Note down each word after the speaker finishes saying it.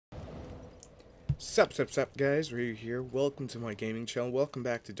Sup guys, Ryu here. Welcome to my gaming channel. Welcome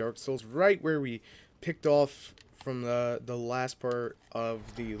back to Dark Souls, right where we picked off from the last part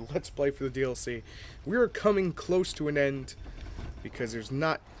of the Let's Play for the DLC. We are coming close to an end because there's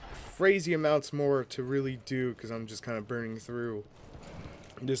not crazy amounts more to really do because I'm just kind of burning through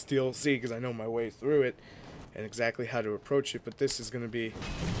this DLC because I know my way through it and exactly how to approach it, but this is gonna be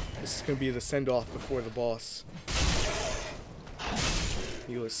the send-off before the boss.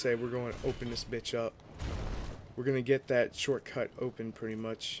 Needless to say, we're going to open this bitch up. We're going to get that shortcut open pretty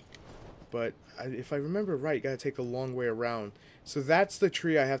much. But if I remember right, you got to take a long way around. So that's the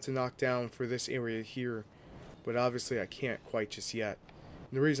tree I have to knock down for this area here. But obviously I can't quite just yet.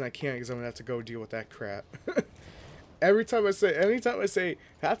 And the reason I can't is I'm going to have to go deal with that crap. Anytime I say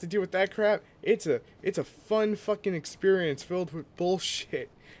I have to deal with that crap, it's a fun fucking experience filled with bullshit.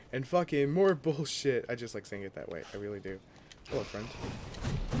 And fucking more bullshit. I just like saying it that way. I really do. Hello, friend.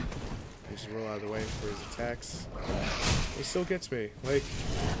 I just roll out of the way for his attacks. He still gets me. Like,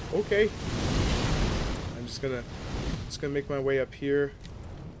 okay. I'm just gonna make my way up here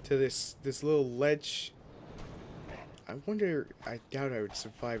to this little ledge. I wonder. I doubt I would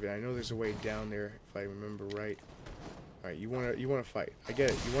survive it. I know there's a way down there if I remember right. All right, you wanna fight? I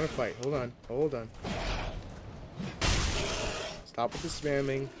get it. You wanna fight? Hold on. Stop with the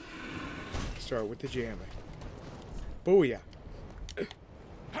spamming. Start with the jamming. Booyah.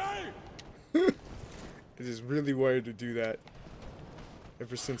 I just really wanted to do that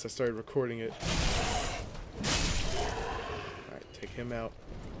ever since I started recording it. Alright, take him out.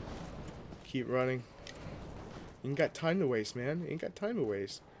 Keep running. You ain't got time to waste, man. You ain't got time to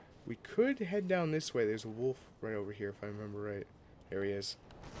waste. We could head down this way. There's a wolf right over here, if I remember right. There he is.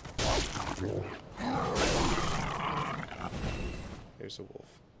 There's a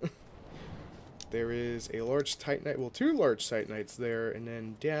wolf. There is a large titanite, well, two large titanites there, and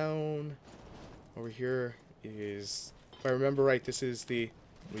then down over here is, if I remember right, this is the,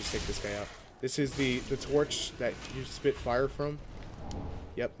 let me just take this guy out. This is the torch that you spit fire from.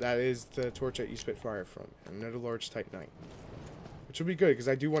 Yep, that is the torch that you spit fire from. And another large titanite. Which will be good, because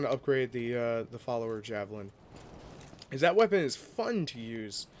I do want to upgrade the follower javelin. Because that weapon is fun to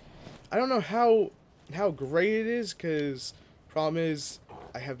use. I don't know how great it is, because problem is,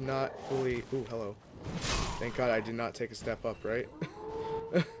 I have not fully... Ooh, hello. Thank God I did not take a step up, right?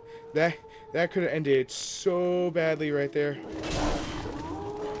 That could have ended so badly right there.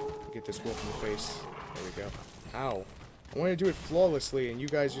 Get this wolf in the face. There we go. Ow. I want to do it flawlessly, and you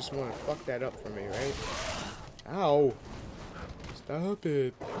guys just want to fuck that up for me, right? Ow. Stop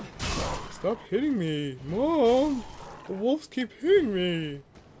it. Stop hitting me. Mom! The wolves keep hitting me.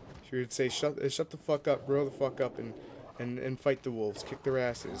 She would say, shut the fuck up, grow the fuck up, and fight the wolves. Kick their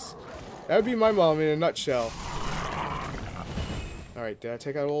asses. That would be my mom in a nutshell. Alright, did I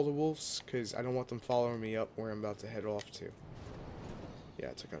take out all the wolves? Because I don't want them following me up where I'm about to head off to. Yeah,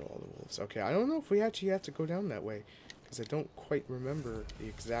 I took out all the wolves. Okay, I don't know if we actually have to go down that way. Because I don't quite remember the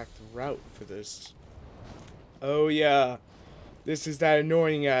exact route for this. Oh, yeah. This is that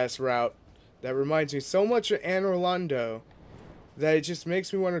annoying-ass route. That reminds me so much of Anne Orlando that it just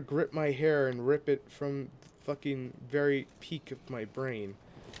makes me want to grip my hair and rip it from the fucking very peak of my brain.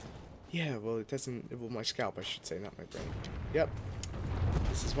 Yeah, well, it doesn't... Well, my scalp, I should say, not my brain. Yep.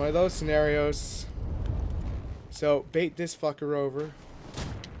 This is one of those scenarios. So, bait this fucker over.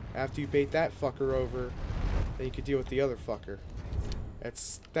 After you bait that fucker over, then you can deal with the other fucker.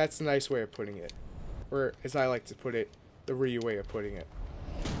 That's a nice way of putting it. Or, as I like to put it, the Ryu way of putting it.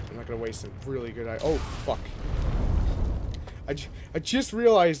 I'm not gonna waste a really good... Oh, fuck. I just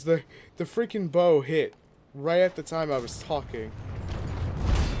realized the freaking bow hit right at the time I was talking.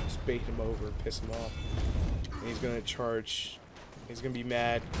 Just bait him over and piss him off. And he's gonna charge... He's gonna be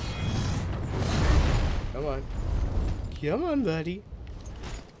mad. Come on. Come on, buddy.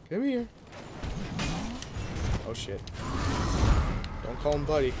 Come here. Oh, shit. Don't call him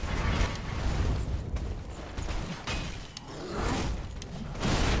buddy.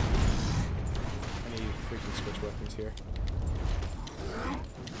 I need to freaking switch weapons here.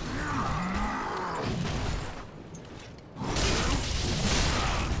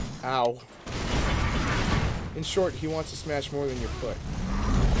 Ow. In short, he wants to smash more than your foot.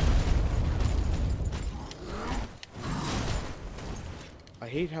 I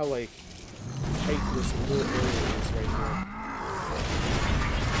hate how, like, tight this little area is right here.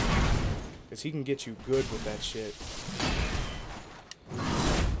 Because he can get you good with that shit.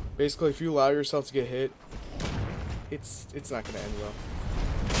 Basically, if you allow yourself to get hit, it's not going to end well.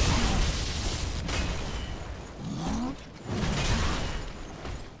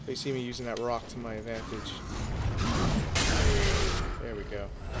 They see me using that rock to my advantage. There we go.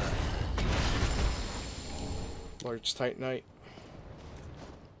 Large Titanite.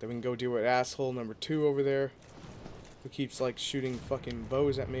 Then we can go deal with asshole number 2 over there, who keeps like shooting fucking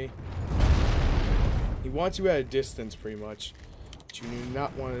bows at me. He wants you at a distance pretty much, but you do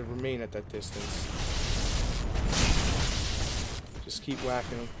not want to remain at that distance. Just keep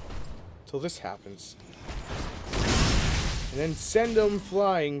whacking him till this happens. And then send him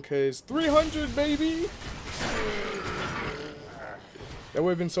flying, cause 300 baby! That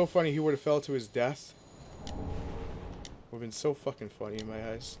would have been so funny, he would have fell to his death. Would have been so fucking funny in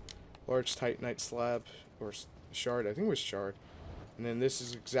my eyes. Large Titanite slab, or shard, I think it was shard. And then this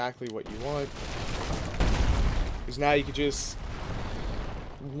is exactly what you want. Because now you could just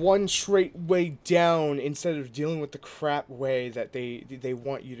one straight way down instead of dealing with the crap way that they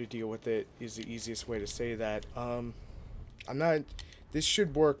want you to deal with it, is the easiest way to say that. This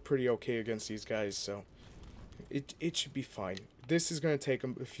should work pretty okay against these guys, so it should be fine. This is going to take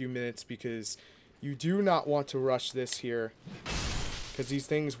a few minutes because you do not want to rush this here, because these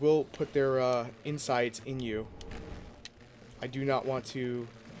things will put their insides in you. I do not want to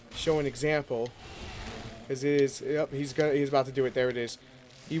show an example, because it is. Yep, he's about to do it. There it is.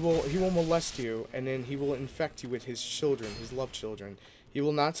 He will molest you, and then he will infect you with his children, his love children. He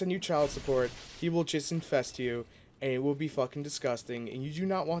will not send you child support. He will just infest you, and it will be fucking disgusting. And you do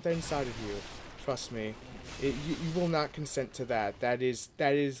not want that inside of you. Trust me. You will not consent to that. That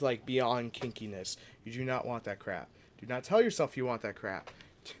is like beyond kinkiness. You do not want that crap. Do not tell yourself you want that crap.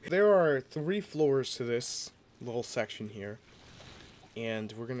 There are 3 floors to this little section here,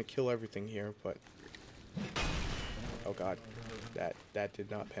 and we're gonna kill everything here. But oh god, that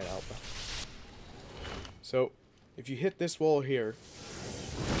did not pan out. So if you hit this wall here,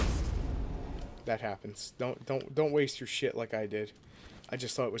 that happens. Don't waste your shit like I did. I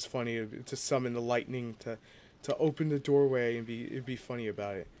just thought it was funny to summon the lightning to open the doorway and it'd be funny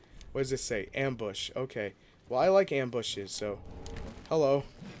about it. What does this say? Ambush. Okay. Well, I like ambushes, so hello.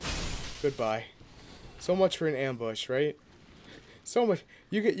 Goodbye. So much for an ambush, right? So much.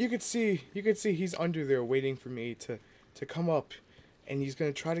 You could see he's under there waiting for me to come up, and he's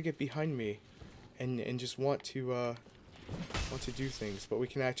gonna try to get behind me and just want to do things, but we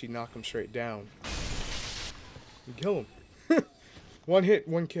can actually knock him straight down and kill him. 1 hit,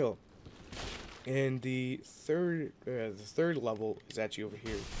 1 kill. And the third level is actually over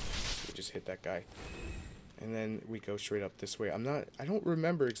here. We just hit that guy, and then we go straight up this way. I don't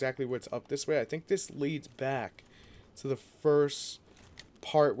remember exactly what's up this way. I think this leads back to the first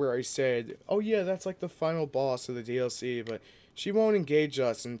part where I said, oh yeah, that's like the final boss of the DLC, but she won't engage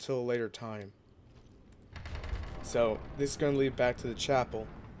us until a later time. So this is going to lead back to the chapel,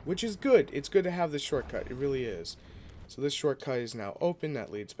 which is good. It's good to have this shortcut. It really is. So this shortcut is now open.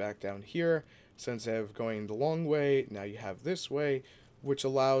 That leads back down here. So instead of going the long way, now you have this way, which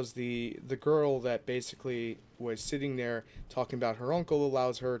allows the girl that basically was sitting there talking about her uncle,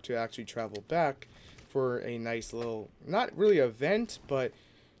 allows her to actually travel back for a nice little, not really event, but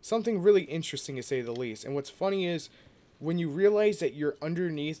something really interesting to say the least. And what's funny is, when you realize that you're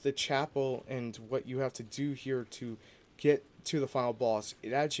underneath the chapel and what you have to do here to get to the final boss,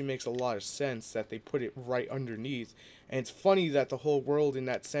 it actually makes a lot of sense that they put it right underneath. And it's funny that the whole world in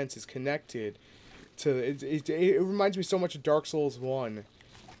that sense is connected to it reminds me so much of Dark Souls 1,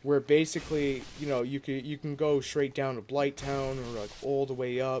 where basically, you know, you can go straight down to Blighttown or like all the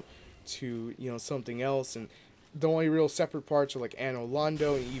way up to, you know, something else, and the only real separate parts are like Anno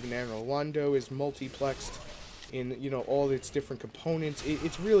Londo, and even Anno Londo is multiplexed in, you know, all its different components.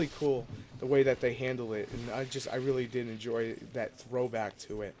 It's really cool the way that they handle it, and I really did enjoy that throwback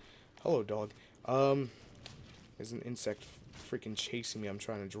to it. Hello, dog. There's an insect freaking chasing me. I'm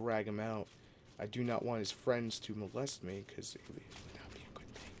trying to drag him out. I do not want his friends to molest me, because it would not be a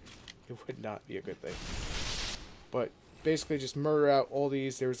good thing. It would not be a good thing. But basically just murder out all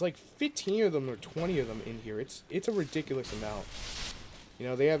these. There's like 15 of them or 20 of them in here. It's a ridiculous amount. You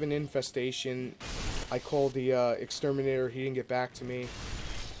know, they have an infestation. I called the exterminator. He didn't get back to me.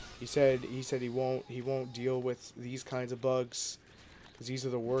 He said he won't deal with these kinds of bugs because these are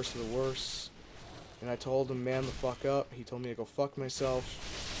the worst of the worst. And I told him, man the fuck up. He told me to go fuck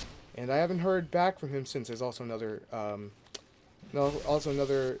myself. And I haven't heard back from him since. There's also another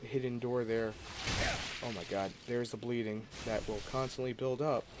another hidden door there. Oh my god, there's the bleeding that will constantly build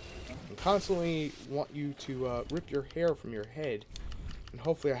up and constantly want you to rip your hair from your head. And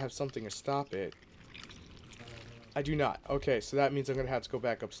hopefully I have something to stop it. I do not. Okay, so that means I'm going to have to go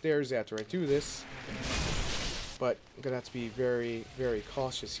back upstairs after I do this. But I'm going to have to be very, very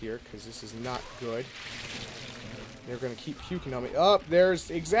cautious here, because this is not good. They're going to keep puking on me. Oh,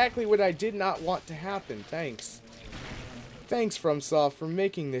 there's exactly what I did not want to happen. Thanks. Thanks, FromSoft, for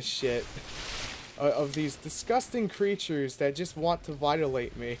making this shit. of these disgusting creatures that just want to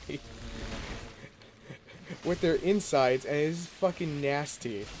violate me with their insides, and it's fucking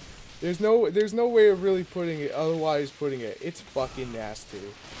nasty. There's no way of really putting it, it's fucking nasty.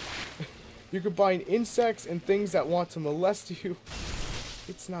 You combine insects and things that want to molest you.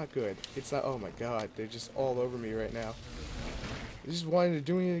 It's not good. It's not, oh my god, they're just all over me right now. They just wanted to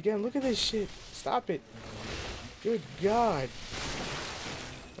do it again. Look at this shit. Stop it. Good god.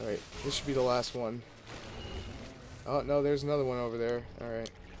 Alright, this should be the last one. Oh, no, there's another one over there.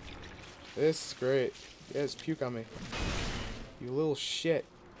 Alright. This is great. Yes, puke on me. You little shit.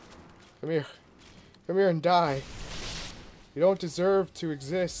 Come here. Come here and die. You don't deserve to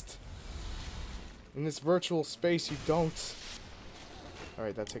exist. In this virtual space, you don't.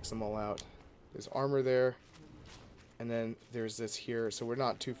 Alright, that takes them all out. There's armor there. And then there's this here, so we're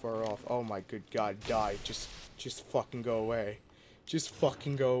not too far off. Oh my good god, die. Just fucking go away. Just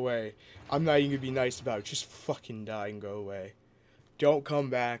fucking go away. I'm not even gonna be nice about it. Just fucking die and go away. Don't come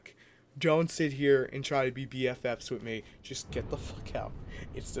back. Don't sit here and try to be BFFs with me. Just get the fuck out.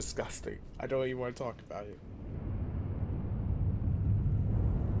 It's disgusting. I don't even want to talk about it.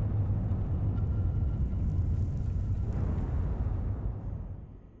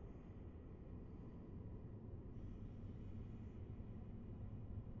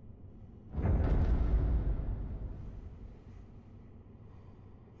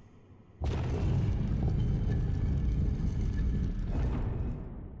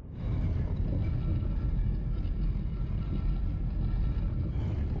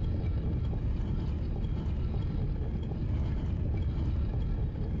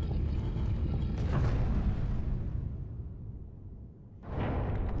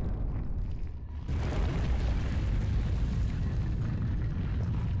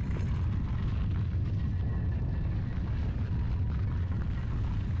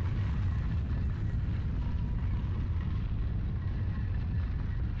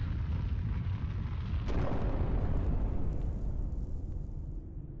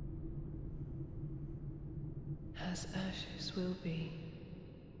 As ashes will be,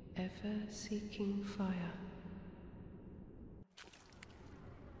 ever seeking fire.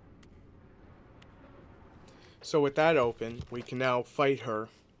 So with that open, we can now fight her.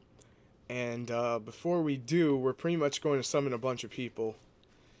 And before we do, we're pretty much going to summon a bunch of people.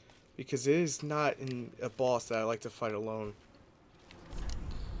 Because it is not a boss that I like to fight alone.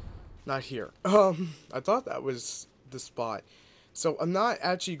 Not here. I thought that was the spot. So I'm not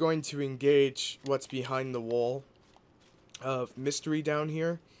actually going to engage what's behind the wall of mystery down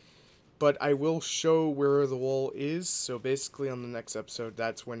here, but I will show where the wall is. So basically on the next episode,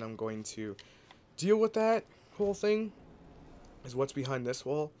 that's when I'm going to deal with that whole thing, is what's behind this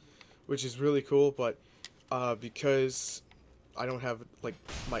wall, which is really cool. But because I don't have like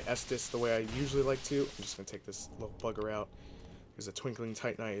my Estus the way I usually like to, I'm just gonna take this little bugger out because the Twinkling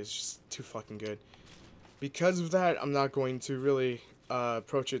Titanite is just too fucking good. Because of that, I'm not going to really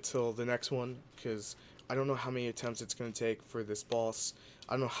approach it till the next one, because I don't know how many attempts it's going to take for this boss.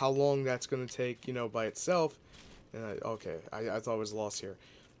 I don't know how long that's going to take, you know, by itself. And I thought I was lost here.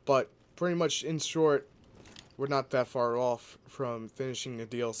 But pretty much, in short, we're not that far off from finishing the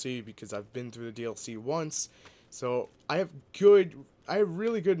DLC, because I've been through the DLC once. So I have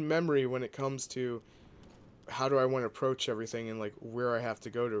really good memory when it comes to how do I want to approach everything and like where I have to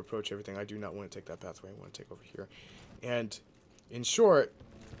go to approach everything. I do not want to take that pathway. I want to take over here. And in short,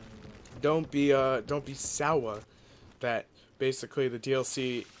 don't be sour that basically the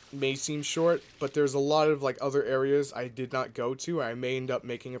DLC may seem short, but there's a lot of like other areas I did not go to. I may end up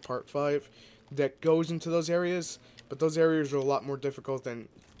making a part 5 that goes into those areas, but those areas are a lot more difficult than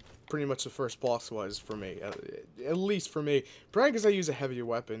pretty much the first boss was for me. At least for me. Probably because I use a heavier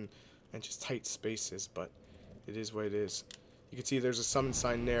weapon and just tight spaces, but it is what it is. You can see there's a summon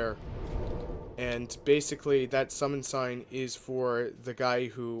sign there. And basically, that summon sign is for the guy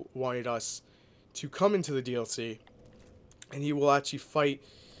who wanted us to come into the DLC. And he will actually fight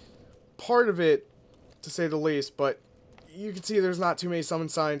part of it, to say the least. But you can see there's not too many summon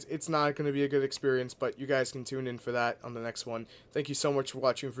signs. It's not going to be a good experience, but you guys can tune in for that on the next one. Thank you so much for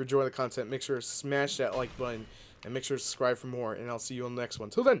watching. For enjoying the content, make sure to smash that like button. And make sure to subscribe for more. And I'll see you on the next one.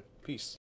 Till then, peace.